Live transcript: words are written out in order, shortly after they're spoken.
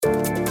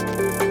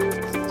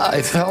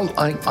I felt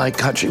like my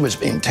country was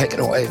being taken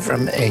away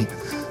from me.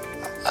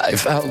 I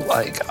felt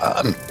like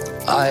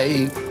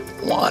I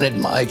wanted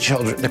my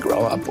children to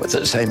grow up with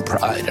the same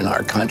pride in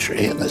our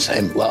country and the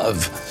same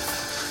love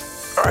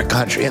for our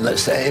country and the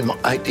same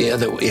idea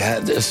that we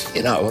had this,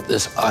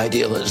 this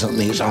idealism,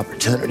 these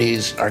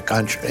opportunities in our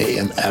country,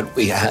 and that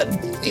we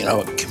had,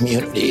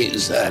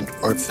 communities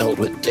that were filled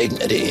with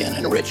dignity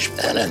and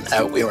enrichment, and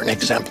that we were an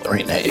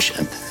exemplary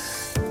nation.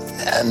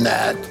 And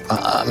that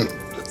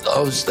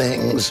those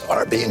things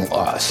are being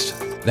lost.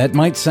 That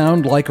might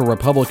sound like a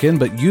Republican,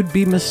 but you'd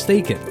be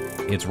mistaken.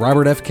 It's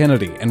Robert F.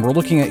 Kennedy, and we're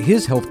looking at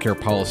his healthcare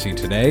policy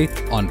today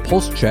on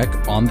Pulse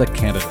Check on the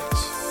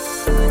Candidates.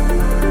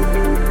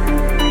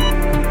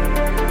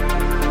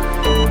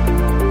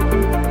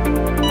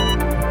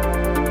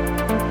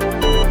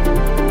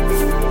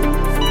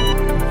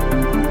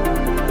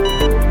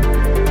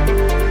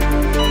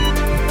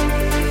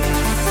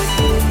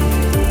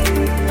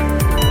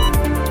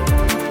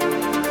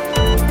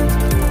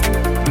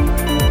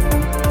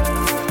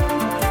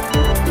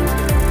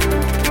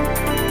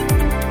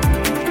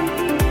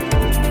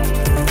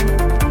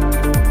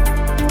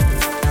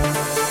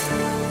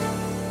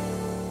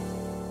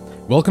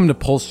 Welcome to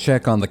Pulse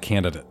Check on the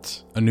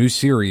Candidates, a new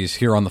series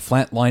here on the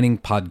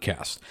Flatlining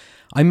Podcast.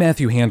 I'm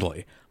Matthew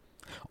Handley.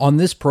 On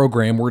this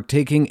program, we're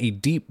taking a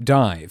deep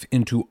dive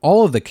into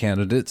all of the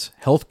candidates'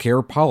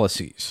 healthcare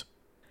policies.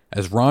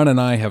 As Ron and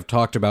I have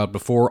talked about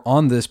before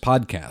on this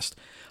podcast,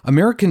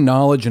 American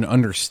knowledge and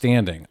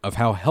understanding of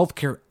how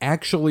healthcare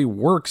actually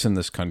works in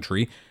this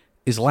country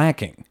is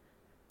lacking.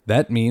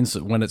 That means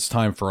that when it's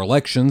time for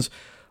elections,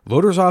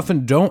 voters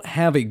often don't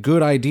have a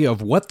good idea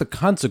of what the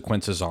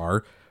consequences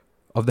are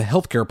of the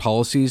healthcare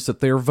policies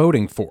that they're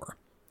voting for.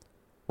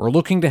 We're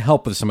looking to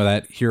help with some of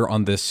that here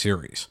on this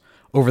series.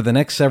 Over the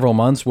next several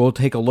months, we'll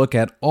take a look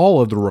at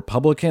all of the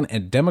Republican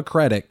and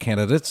Democratic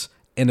candidates,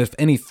 and if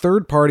any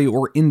third-party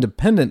or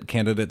independent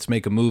candidates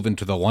make a move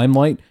into the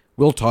limelight,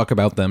 we'll talk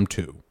about them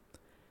too.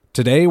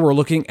 Today, we're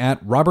looking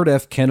at Robert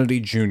F. Kennedy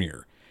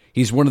Jr.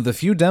 He's one of the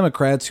few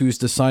Democrats who's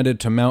decided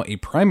to mount a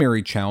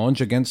primary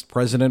challenge against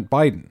President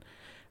Biden.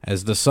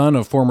 As the son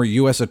of former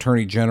U.S.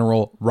 Attorney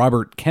General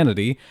Robert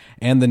Kennedy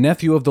and the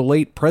nephew of the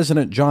late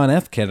President John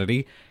F.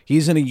 Kennedy,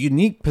 he's in a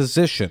unique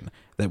position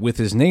that with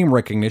his name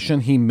recognition,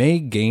 he may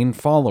gain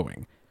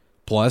following.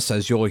 Plus,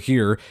 as you'll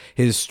hear,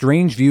 his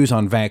strange views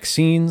on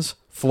vaccines,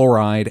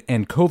 fluoride,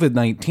 and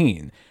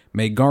COVID-19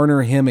 may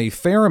garner him a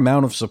fair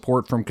amount of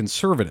support from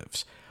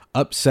conservatives,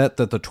 upset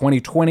that the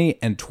 2020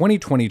 and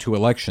 2022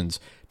 elections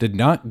did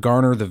not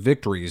garner the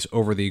victories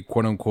over the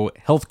quote-unquote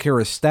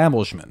healthcare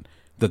establishment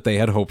that they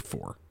had hoped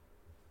for.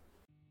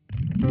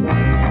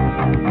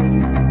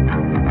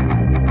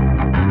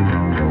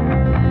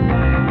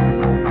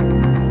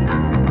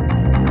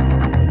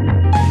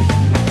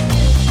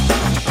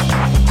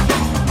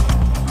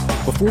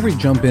 Before we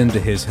jump into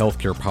his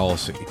healthcare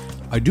policy,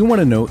 I do want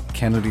to note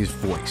Kennedy's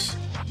voice.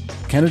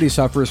 Kennedy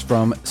suffers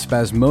from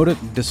spasmodic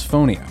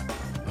dysphonia,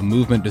 a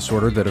movement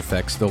disorder that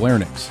affects the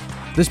larynx.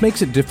 This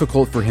makes it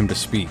difficult for him to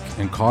speak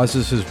and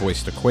causes his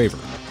voice to quaver.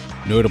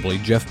 Notably,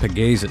 Jeff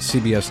Pegues at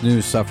CBS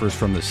News suffers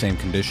from the same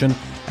condition,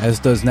 as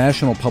does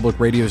National Public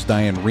Radio's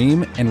Diane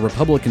Rehm and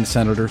Republican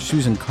Senator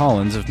Susan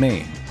Collins of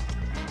Maine.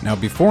 Now,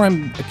 before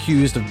I'm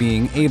accused of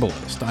being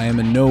ableist, I am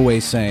in no way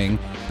saying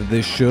that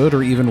this should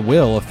or even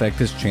will affect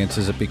his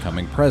chances of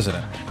becoming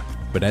president.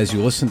 But as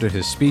you listen to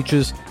his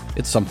speeches,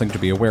 it's something to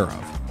be aware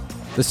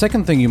of. The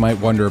second thing you might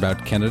wonder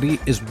about Kennedy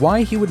is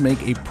why he would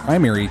make a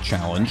primary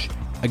challenge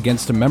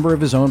against a member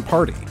of his own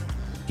party.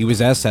 He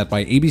was asked that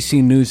by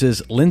ABC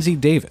News' Lindsay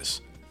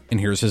Davis, and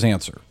here's his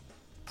answer.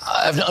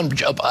 I've known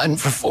Joe Biden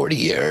for 40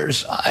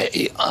 years.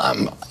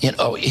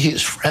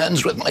 He's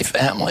friends with my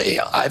family.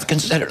 I've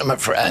considered him a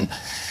friend.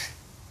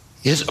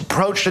 His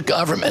approach to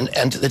government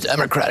and to the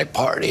Democratic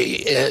Party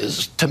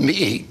is, to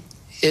me,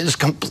 is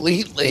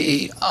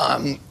completely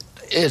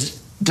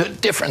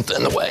different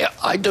than the way.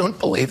 I don't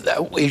believe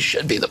that we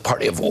should be the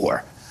party of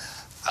war.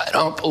 I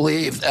don't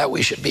believe that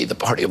we should be the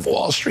party of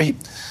Wall Street.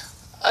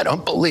 I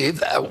don't believe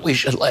that we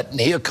should let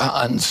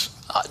neocons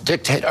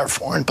dictate our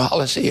foreign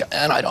policy,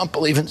 and I don't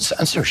believe in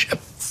censorship,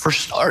 for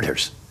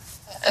starters.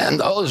 And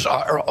those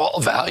are all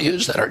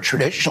values that are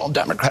traditional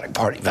Democratic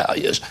Party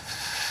values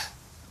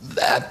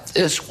that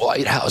this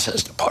White House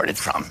has departed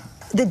from.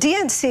 The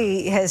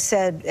DNC has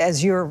said,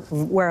 as you're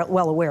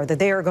well aware, that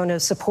they are going to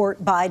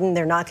support Biden.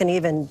 They're not going to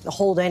even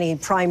hold any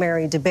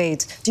primary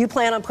debates. Do you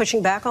plan on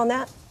pushing back on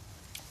that?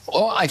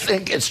 Well, I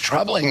think it's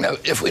troubling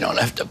that if we don't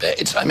have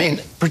debates. I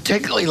mean,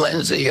 particularly,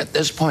 Lindsay, at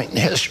this point in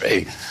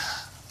history,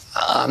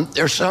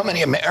 there's so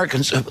many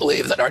Americans who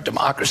believe that our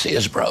democracy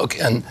is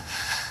broken,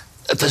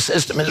 that the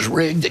system is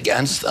rigged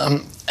against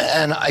them.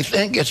 And I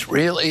think it's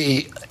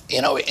really,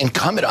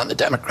 incumbent on the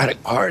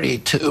Democratic Party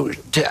to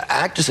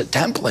act as a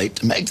template,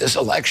 to make this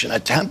election a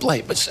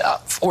template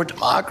for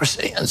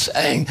democracy and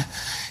saying,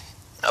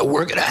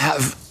 We're going to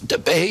have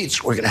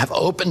debates. We're going to have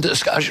open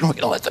discussion. We're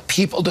going to let the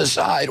people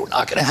decide. We're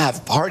not going to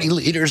have party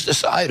leaders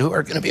decide who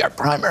are going to be our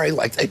primary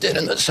like they did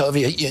in the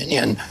Soviet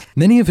Union.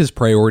 Many of his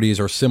priorities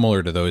are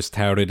similar to those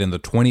touted in the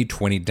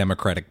 2020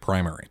 Democratic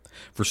primary.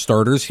 For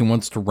starters, he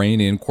wants to rein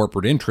in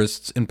corporate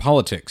interests in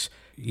politics.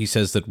 He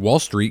says that Wall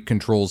Street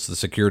controls the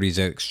Securities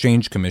and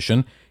Exchange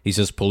Commission. He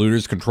says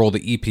polluters control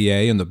the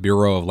EPA and the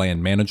Bureau of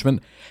Land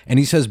Management. And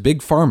he says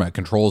Big Pharma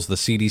controls the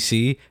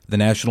CDC, the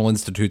National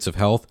Institutes of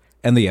Health,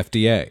 and the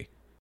FDA.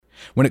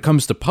 When it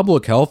comes to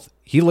public health,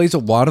 he lays a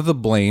lot of the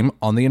blame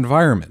on the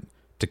environment.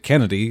 To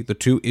Kennedy, the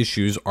two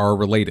issues are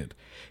related.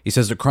 He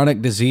says that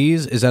chronic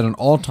disease is at an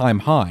all-time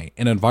high,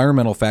 and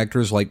environmental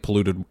factors like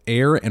polluted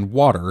air and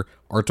water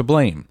are to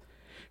blame.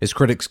 His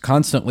critics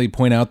constantly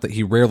point out that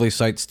he rarely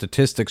cites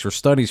statistics or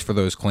studies for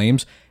those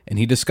claims, and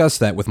he discussed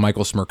that with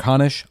Michael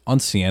Smerconish on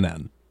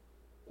CNN.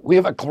 We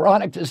have a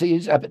chronic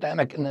disease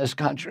epidemic in this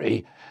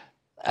country.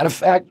 And in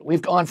fact,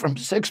 we've gone from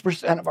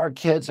 6% of our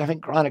kids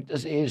having chronic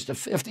disease to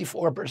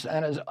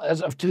 54%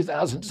 as of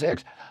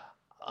 2006.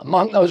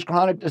 Among those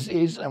chronic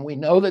diseases, and we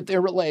know that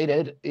they're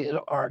related,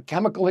 are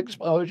chemical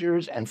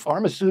exposures and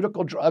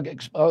pharmaceutical drug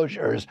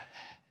exposures,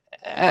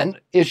 and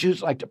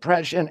issues like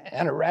depression,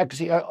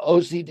 anorexia,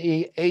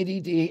 OCD,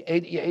 ADD,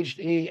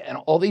 ADHD, and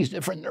all these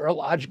different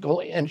neurological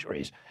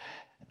injuries.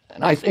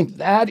 And I think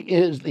that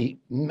is the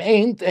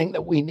main thing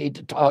that we need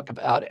to talk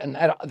about, and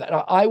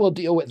that I will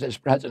deal with as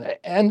president,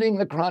 ending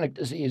the chronic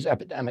disease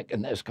epidemic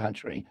in this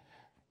country.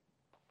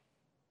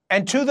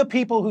 And to the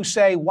people who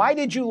say, why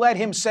did you let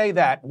him say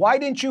that? Why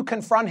didn't you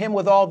confront him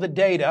with all the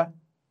data?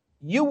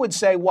 You would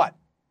say what?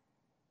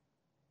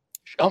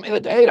 Show me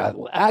the data.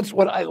 That's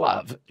what I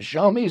love.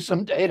 Show me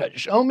some data.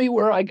 Show me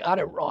where I got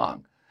it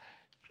wrong.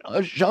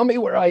 Show me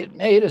where I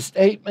made a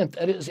statement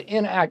that is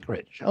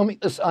inaccurate. Show me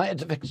the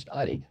scientific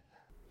study.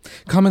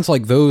 Comments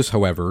like those,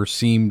 however,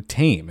 seem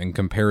tame in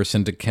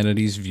comparison to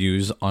Kennedy's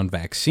views on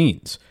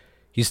vaccines.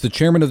 He's the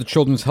chairman of the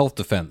Children's Health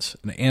Defense,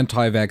 an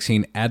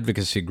anti-vaccine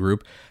advocacy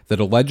group that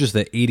alleges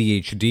that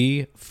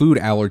ADHD, food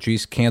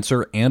allergies,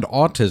 cancer, and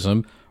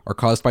autism are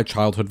caused by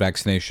childhood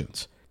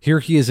vaccinations. Here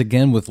he is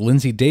again with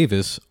Lindsay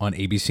Davis on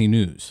ABC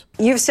News.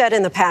 You've said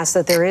in the past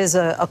that there is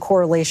a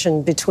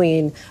correlation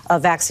between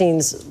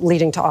vaccines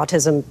leading to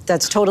autism.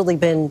 That's totally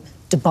been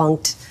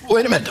debunked.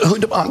 Wait a minute, who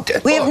debunked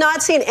it? We have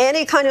not seen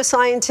any kind of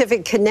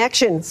scientific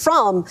connection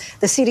from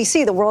the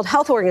CDC, the World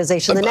Health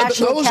Organization, the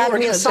National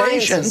Academy of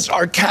Sciences. Those organizations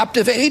are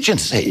captive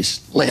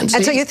agencies, Lindsay.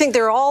 And so you think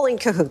they're all in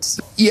cahoots?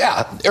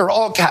 Yeah, they're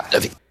all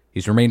captive.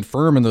 He's remained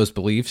firm in those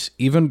beliefs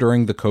even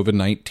during the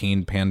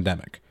COVID-19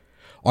 pandemic.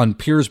 On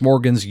Piers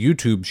Morgan's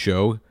YouTube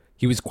show,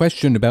 he was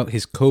questioned about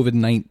his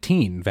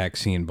COVID-19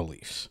 vaccine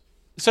beliefs.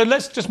 So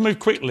let's just move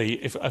quickly,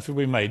 if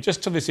we may,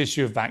 just to this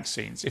issue of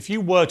vaccines. If you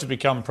were to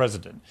become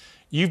president,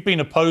 you've been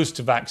opposed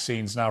to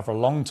vaccines now for a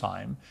long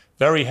time,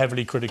 very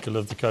heavily critical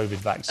of the COVID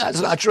vaccine.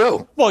 That's not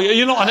true. Well,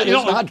 you're not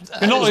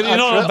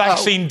a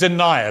vaccine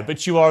denier,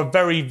 but you are a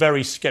very,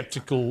 very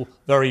sceptical,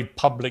 very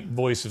public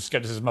voice of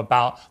skepticism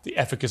about the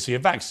efficacy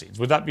of vaccines.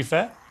 Would that be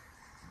fair?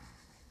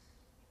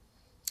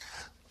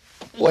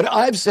 What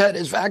I've said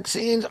is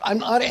vaccines, I'm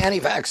not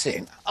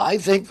anti-vaccine. I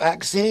think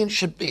vaccines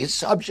should be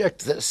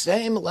subject to the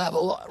same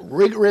level of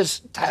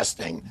rigorous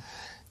testing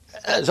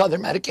as other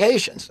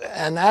medications.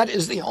 And that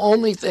is the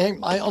only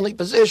thing, my only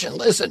position.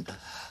 Listen,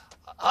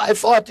 I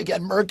fought to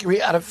get mercury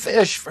out of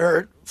fish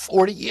for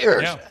 40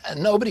 years,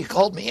 and nobody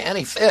called me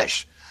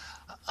anti-fish.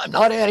 I'm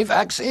not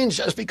anti-vaccines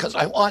just because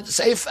I want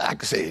safe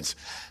vaccines.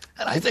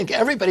 And I think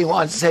everybody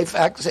wants safe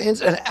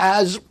vaccines. And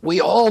as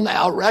we all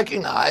now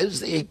recognize,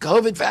 the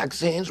COVID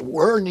vaccines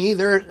were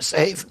neither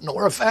safe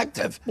nor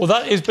effective. Well,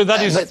 that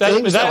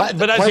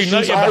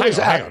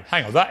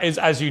is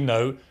as you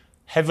know,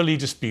 heavily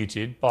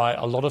disputed by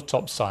a lot of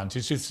top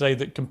scientists who say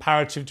that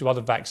comparative to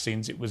other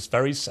vaccines, it was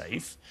very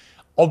safe.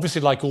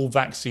 Obviously, like all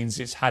vaccines,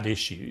 it's had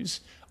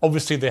issues.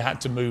 Obviously, they had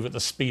to move at the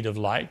speed of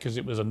light because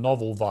it was a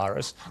novel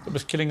virus that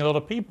was killing a lot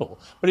of people.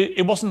 But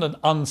it wasn't an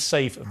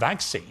unsafe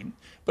vaccine.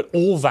 But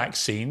all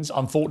vaccines,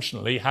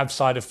 unfortunately, have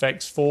side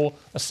effects for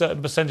a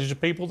certain percentage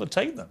of people that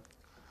take them.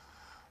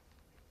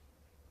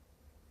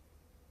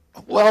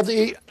 Well,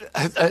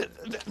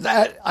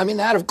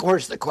 that of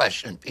course, the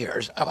question,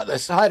 Piers, about the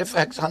side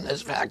effects on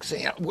this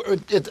vaccine.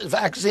 The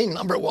vaccine,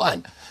 number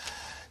one,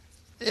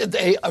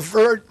 they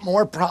avert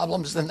more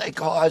problems than they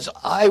cause.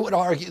 I would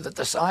argue that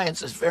the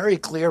science is very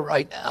clear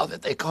right now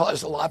that they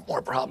cause a lot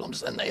more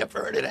problems than they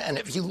averted. And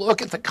if you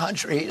look at the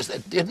countries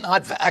that did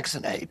not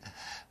vaccinate,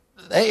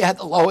 they had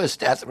the lowest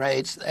death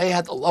rates. They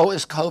had the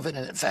lowest COVID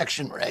and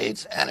infection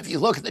rates. And if you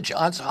look at the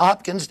Johns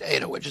Hopkins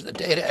data, which is the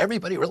data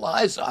everybody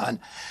relies on,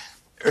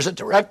 there's a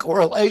direct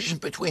correlation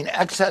between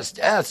excess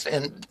deaths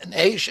in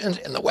nations,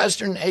 in the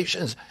Western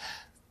nations,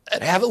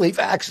 that heavily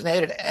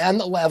vaccinated and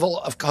the level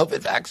of COVID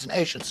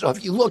vaccination. So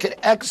if you look at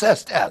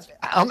excess deaths,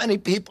 how many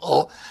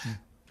people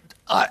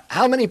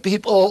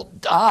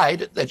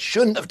died that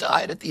shouldn't have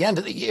died at the end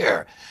of the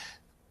year?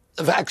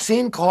 The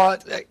vaccine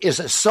cause is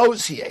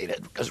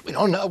associated, because we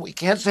don't know, we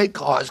can't say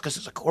cause because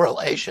it's a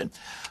correlation,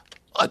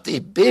 but the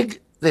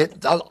big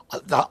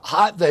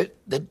the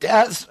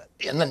deaths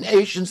in the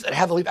nations that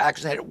heavily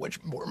vaccinated,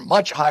 which were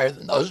much higher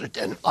than those that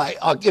didn't.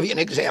 I'll give you an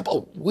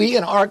example. We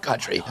in our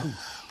country,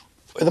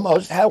 we're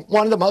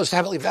one of the most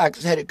heavily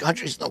vaccinated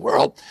countries in the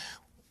world.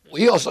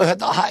 We also had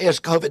the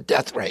highest COVID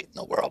death rate in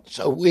the world.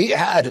 So we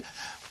have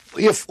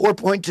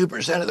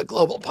 4.2% of the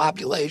global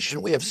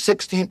population. We have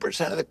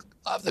 16%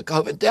 of the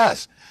COVID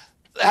deaths.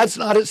 That's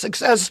not a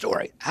success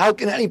story. How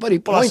can anybody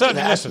point to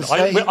that and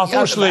say,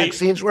 unfortunately, the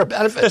vaccines were a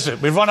benefit? Listen,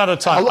 we've run out of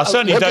time. I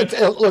certainly don't.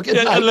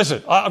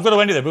 Listen, I've got to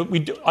end it there,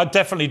 but I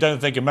definitely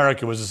don't think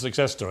America was a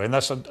success story, and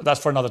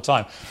that's for another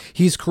time.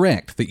 He's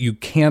correct that you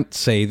can't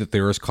say that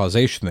there is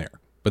causation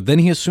there, but then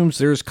he assumes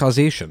there is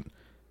causation.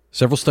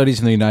 Several studies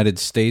in the United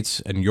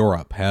States and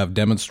Europe have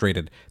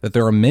demonstrated that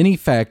there are many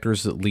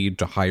factors that lead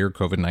to higher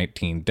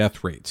COVID-19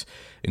 death rates,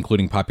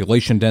 including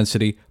population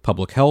density,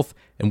 public health,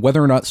 and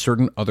whether or not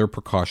certain other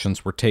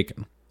precautions were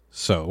taken.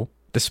 So,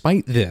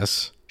 despite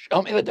this...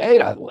 Show me the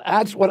data.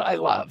 That's what I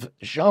love.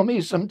 Show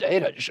me some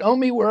data. Show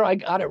me where I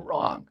got it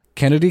wrong.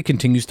 Kennedy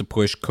continues to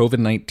push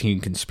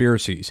COVID-19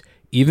 conspiracies,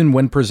 even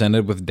when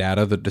presented with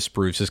data that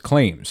disproves his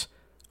claims.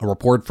 A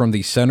report from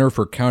the Center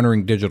for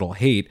Countering Digital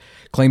Hate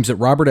claims that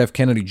Robert F.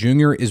 Kennedy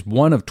Jr. is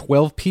one of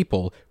 12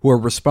 people who are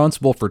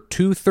responsible for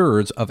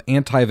 2/3 of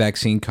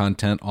anti-vaccine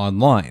content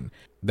online.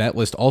 That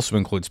list also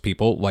includes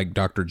people like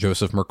Dr.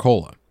 Joseph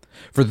Mercola.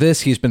 For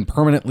this, he's been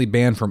permanently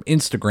banned from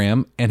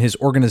Instagram, and his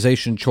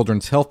organization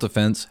Children's Health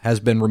Defense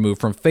has been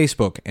removed from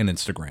Facebook and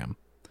Instagram.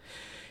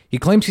 He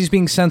claims he's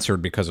being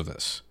censored because of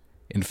this.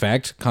 In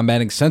fact,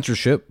 combating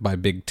censorship by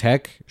big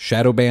tech,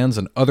 shadow bans,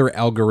 and other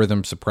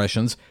algorithm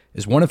suppressions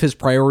is one of his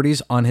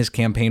priorities on his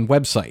campaign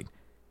website.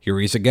 Here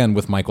he is again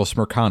with Michael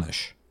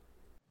Smerconish.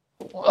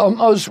 Well,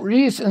 most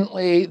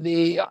recently,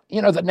 the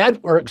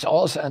networks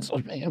all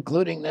censored me,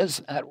 including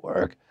this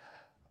network.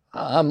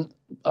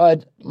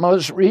 But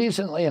most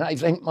recently, and I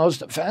think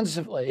most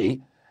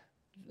offensively,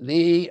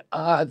 the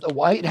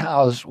White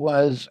House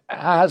was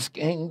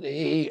asking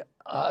the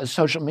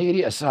social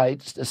media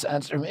sites to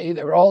censor me.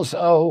 There were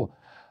also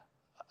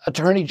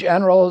attorney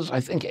generals, I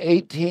think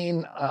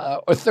 18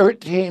 or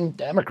 13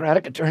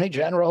 Democratic attorney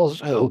generals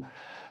who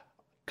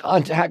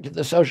contacted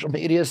the social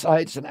media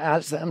sites and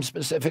asked them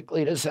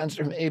specifically to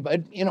censor me.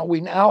 But,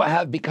 we now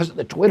have, because of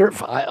the Twitter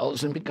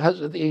files and because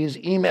of these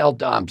email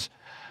dumps,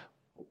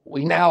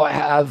 we now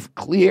have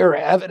clear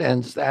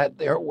evidence that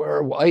there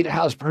were White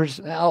House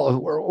personnel who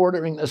were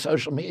ordering the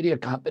social media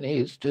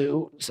companies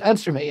to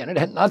censor me, and it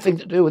had nothing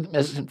to do with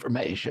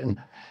misinformation.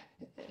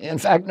 In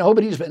fact,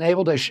 nobody's been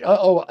able to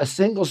show a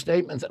single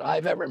statement that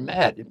I've ever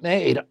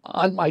made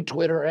on my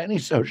Twitter or any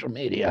social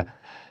media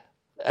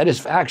that is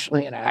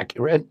factually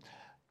inaccurate.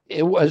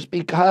 It was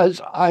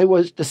because I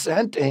was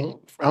dissenting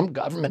from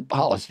government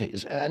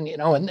policies. And,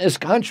 in this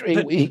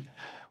country,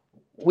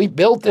 we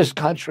built this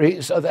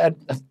country so that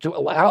to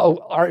allow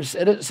our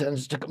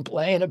citizens to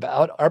complain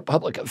about our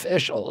public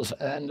officials.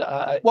 And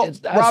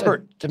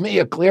Robert, to me,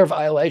 a clear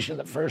violation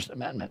of the First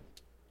Amendment.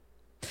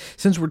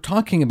 Since we're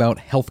talking about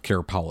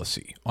healthcare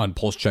policy on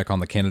Pulse Check on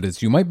the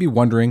Candidates, you might be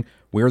wondering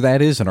where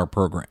that is in our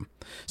program.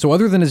 So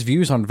other than his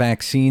views on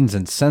vaccines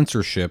and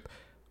censorship,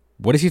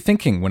 what is he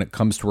thinking when it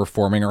comes to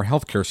reforming our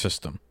healthcare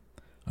system?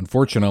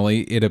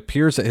 Unfortunately, it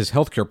appears that his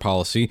healthcare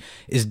policy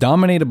is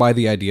dominated by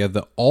the idea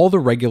that all the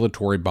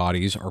regulatory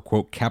bodies are,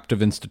 quote,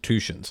 captive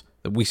institutions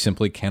that we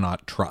simply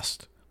cannot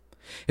trust.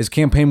 His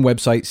campaign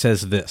website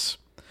says this,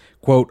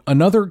 quote,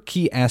 another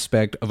key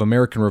aspect of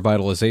American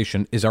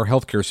revitalization is our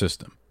healthcare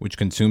system, which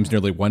consumes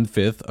nearly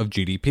 1/5 of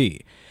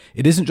GDP.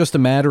 It isn't just a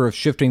matter of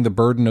shifting the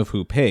burden of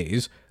who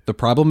pays. The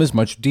problem is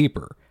much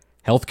deeper.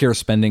 Healthcare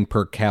spending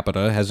per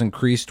capita has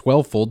increased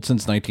 12-fold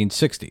since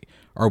 1960.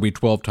 Are we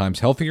 12 times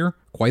healthier?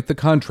 Quite the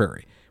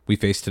contrary. We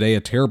face today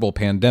a terrible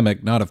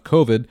pandemic, not of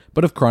COVID,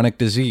 but of chronic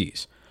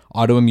disease.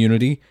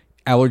 Autoimmunity,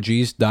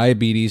 allergies,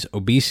 diabetes,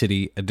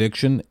 obesity,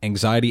 addiction,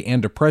 anxiety,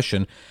 and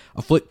depression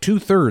afflict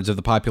 2/3 of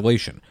the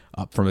population,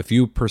 up from a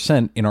few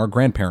percent in our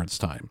grandparents'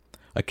 time.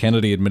 A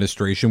Kennedy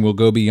administration will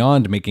go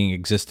beyond making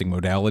existing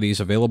modalities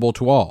available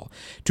to all,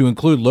 to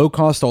include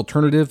low-cost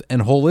alternative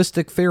and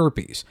holistic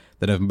therapies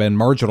that have been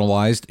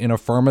marginalized in a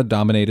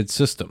pharma-dominated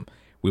system.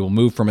 We will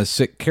move from a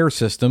sick care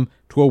system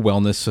to a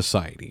wellness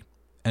society."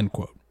 End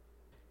quote.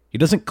 He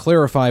doesn't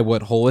clarify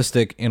what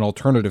holistic and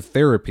alternative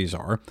therapies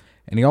are,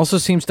 and he also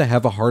seems to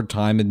have a hard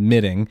time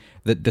admitting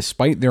that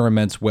despite their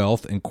immense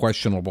wealth and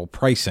questionable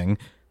pricing,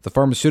 the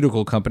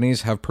pharmaceutical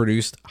companies have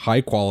produced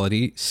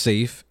high-quality,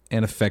 safe,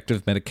 and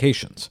effective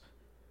medications.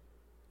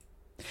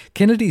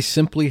 Kennedy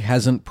simply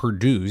hasn't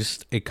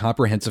produced a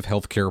comprehensive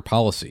healthcare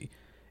policy.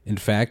 In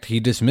fact, he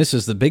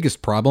dismisses the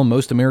biggest problem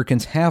most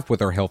Americans have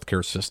with our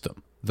healthcare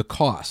system, the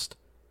cost.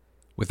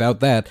 Without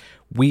that,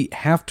 we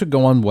have to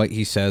go on what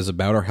he says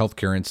about our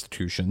healthcare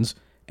institutions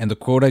and the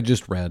quote I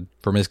just read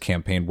from his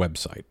campaign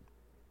website.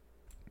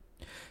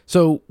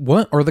 So,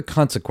 what are the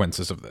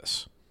consequences of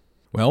this?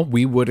 Well,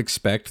 we would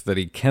expect that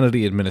a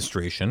Kennedy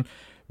administration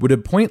would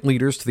appoint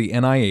leaders to the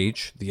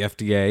NIH, the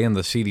FDA, and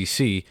the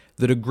CDC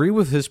that agree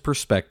with his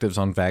perspectives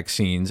on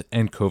vaccines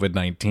and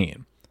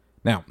COVID-19.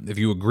 Now, if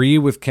you agree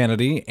with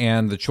Kennedy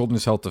and the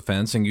Children's Health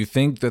Defense and you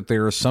think that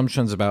their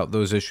assumptions about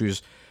those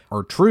issues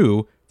are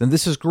true, then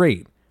this is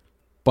great.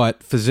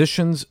 But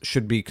physicians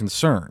should be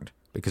concerned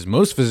because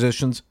most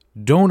physicians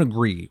don't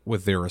agree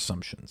with their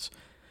assumptions.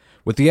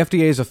 With the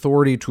FDA's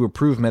authority to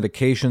approve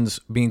medications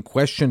being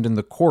questioned in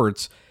the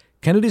courts,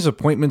 Kennedy's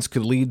appointments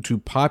could lead to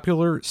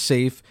popular,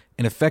 safe,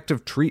 and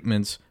effective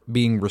treatments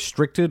being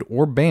restricted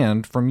or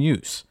banned from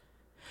use.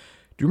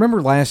 Do you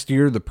remember last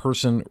year the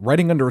person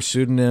writing under a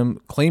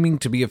pseudonym claiming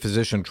to be a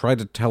physician tried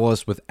to tell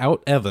us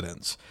without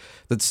evidence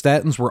that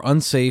statins were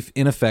unsafe,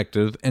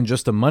 ineffective, and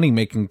just a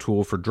money-making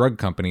tool for drug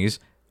companies,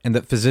 and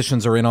that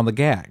physicians are in on the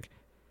gag?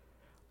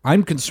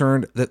 I'm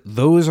concerned that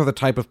those are the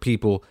type of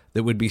people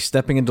that would be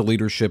stepping into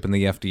leadership in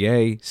the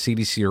FDA,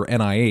 CDC, or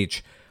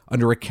NIH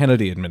under a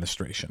Kennedy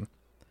administration.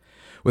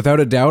 Without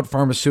a doubt,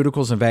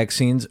 pharmaceuticals and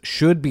vaccines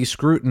should be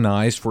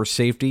scrutinized for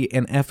safety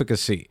and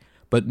efficacy,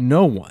 but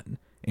no one,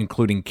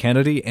 including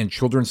Kennedy and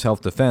Children's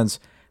Health Defense,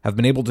 have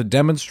been able to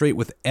demonstrate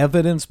with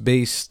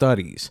evidence-based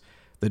studies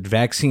that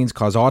vaccines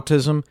cause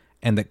autism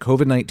and that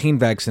COVID-19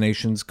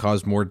 vaccinations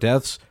cause more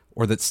deaths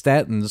or that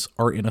statins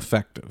are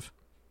ineffective.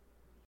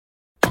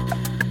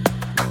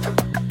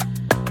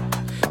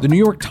 The New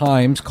York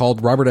Times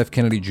called Robert F.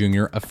 Kennedy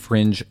Jr. a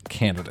fringe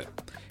candidate.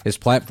 His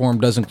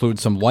platform does include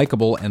some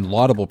likable and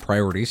laudable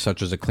priorities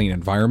such as a clean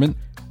environment,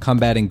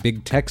 combating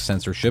big tech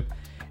censorship,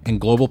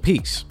 and global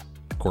peace.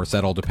 Of course,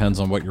 that all depends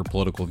on what your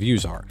political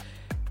views are.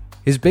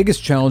 His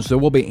biggest challenge, though,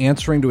 will be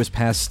answering to his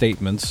past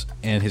statements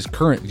and his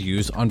current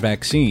views on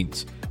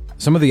vaccines.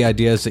 Some of the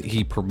ideas that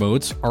he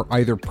promotes are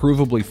either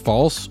provably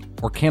false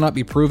or cannot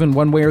be proven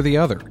one way or the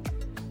other.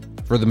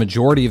 For the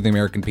majority of the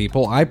American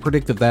people, I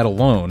predict that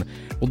alone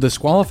will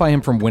disqualify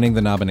him from winning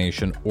the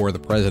nomination or the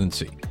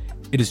presidency.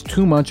 It is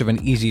too much of an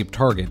easy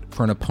target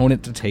for an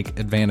opponent to take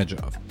advantage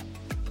of.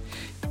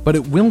 But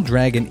it will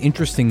drag an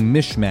interesting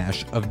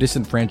mishmash of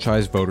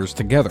disenfranchised voters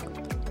together.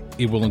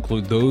 It will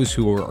include those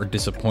who are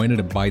disappointed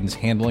in Biden's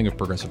handling of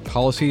progressive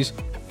policies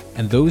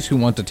and those who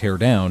want to tear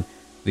down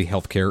the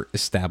healthcare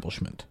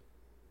establishment.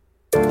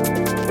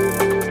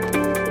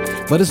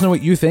 Let us know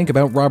what you think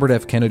about Robert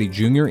F. Kennedy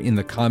Jr. in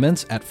the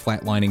comments at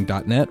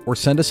flatlining.net or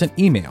send us an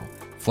email,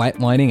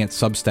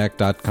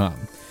 flatlining@substack.com.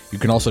 You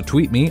can also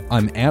tweet me.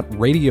 I'm at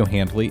Radio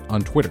Handley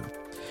on Twitter.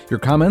 Your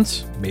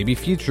comments may be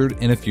featured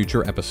in a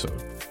future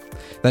episode.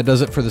 That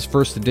does it for this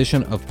first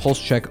edition of Pulse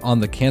Check on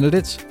the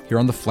Candidates here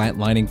on the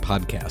Flatlining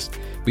Podcast.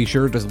 Be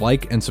sure to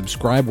like and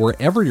subscribe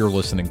wherever you're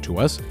listening to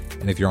us.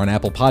 And if you're on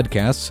Apple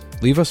Podcasts,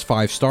 leave us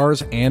 5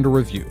 stars and a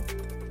review.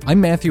 I'm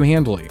Matthew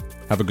Handley.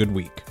 Have a good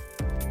week.